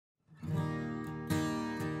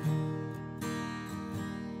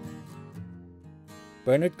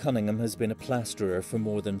Bernard Cunningham has been a plasterer for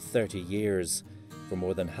more than 30 years. For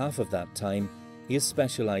more than half of that time, he has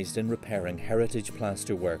specialised in repairing heritage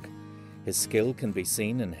plasterwork. His skill can be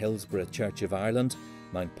seen in Hillsborough Church of Ireland,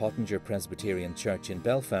 Mount Pottinger Presbyterian Church in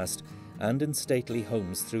Belfast, and in stately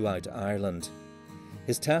homes throughout Ireland.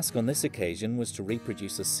 His task on this occasion was to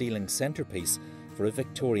reproduce a ceiling centrepiece for a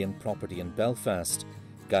Victorian property in Belfast,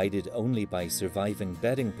 guided only by surviving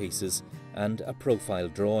bedding pieces and a profile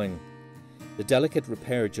drawing. The delicate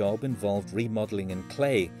repair job involved remodelling in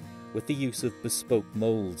clay with the use of bespoke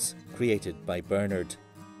moulds created by Bernard.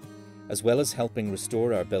 As well as helping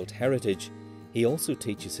restore our built heritage, he also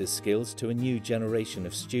teaches his skills to a new generation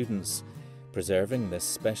of students, preserving this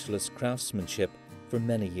specialist craftsmanship for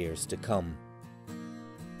many years to come.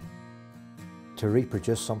 To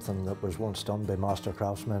reproduce something that was once done by master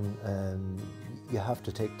craftsmen, you have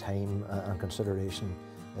to take time and consideration.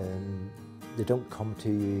 They don't come to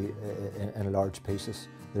you in large pieces.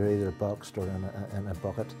 They're either boxed or in a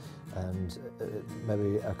bucket, and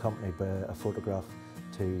maybe accompanied by a photograph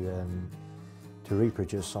to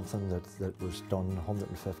reproduce something that was done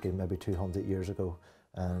 150, maybe 200 years ago.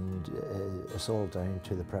 And it's all down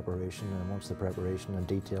to the preparation, and once the preparation and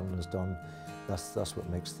detailing is done, that's what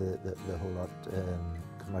makes the whole lot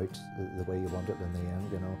come out the way you want it in the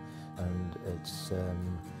end, you know. And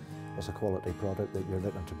it's a quality product that you're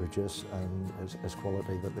looking to produce, and it's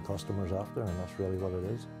quality that the customer's after, and that's really what it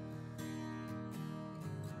is.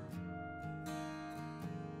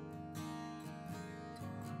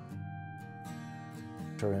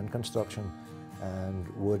 We're in construction and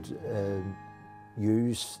would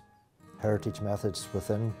use heritage methods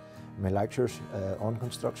within my lectures on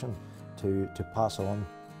construction to pass on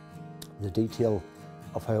the detail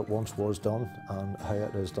of how it once was done and how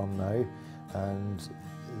it is done now, and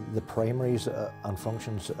the primaries and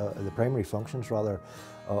functions, the primary functions rather,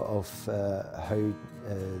 of how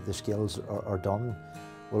the skills are done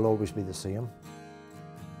will always be the same.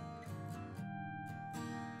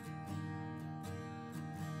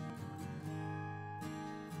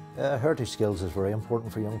 Heritage skills is very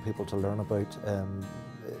important for young people to learn about.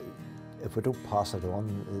 If we don't pass it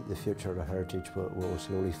on, the future of heritage will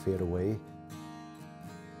slowly fade away.